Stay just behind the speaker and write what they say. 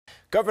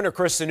Governor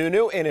Chris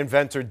Sununu and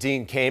inventor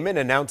Dean Kamen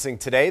announcing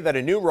today that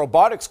a new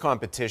robotics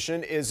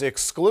competition is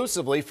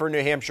exclusively for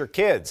New Hampshire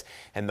kids,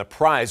 and the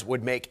prize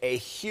would make a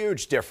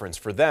huge difference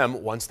for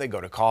them once they go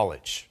to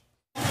college.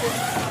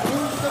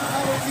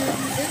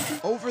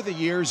 Over the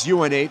years,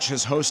 UNH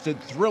has hosted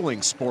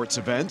thrilling sports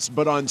events,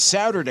 but on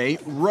Saturday,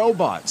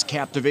 robots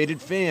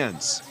captivated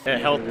fans. It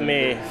helped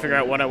me figure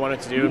out what I wanted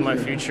to do in my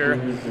future.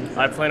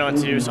 I plan on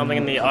to do something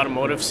in the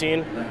automotive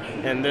scene,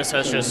 and this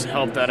has just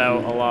helped that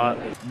out a lot.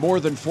 More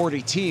than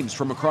 40 teams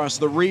from across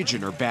the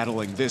region are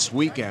battling this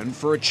weekend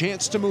for a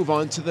chance to move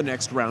on to the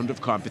next round of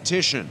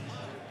competition.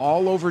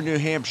 All over New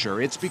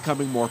Hampshire, it's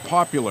becoming more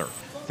popular,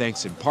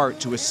 thanks in part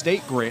to a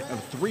state grant of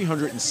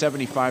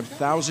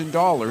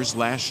 $375,000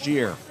 last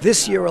year.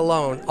 This year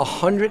alone,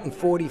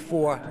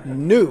 144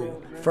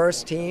 new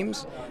first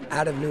teams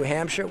out of New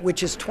Hampshire,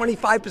 which is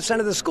 25%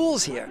 of the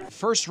schools here.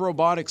 First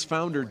Robotics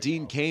founder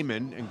Dean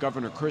Kamen and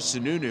Governor Chris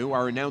Sununu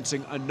are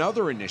announcing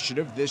another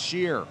initiative this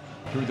year.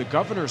 Through the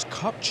Governor's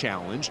Cup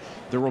Challenge,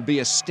 there will be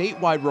a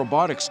statewide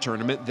robotics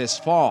tournament this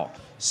fall.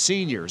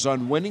 Seniors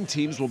on winning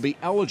teams will be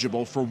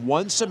eligible for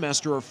 1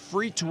 semester of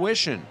free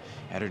tuition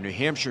at a New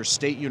Hampshire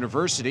State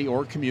University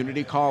or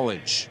community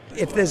college.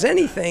 If there's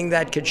anything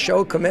that could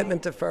show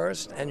commitment to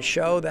first and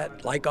show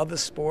that, like other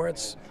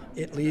sports,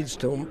 it leads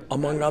to,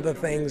 among other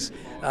things,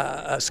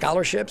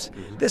 scholarships,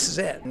 this is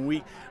it.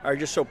 We are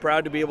just so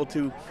proud to be able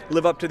to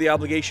live up to the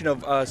obligation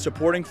of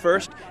supporting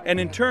First, and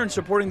in turn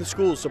supporting the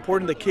schools,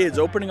 supporting the kids,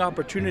 opening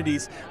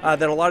opportunities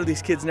that a lot of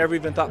these kids never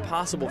even thought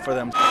possible for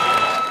them.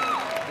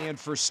 And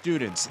for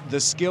students,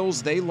 the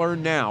skills they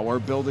learn now are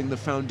building the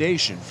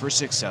foundation for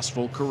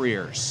successful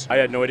careers. I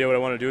had no idea what I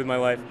wanted to do with my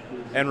life,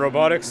 and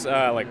robotics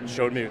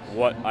showed me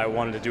what I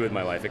wanted to do with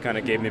my life. It kind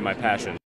of gave me my passion.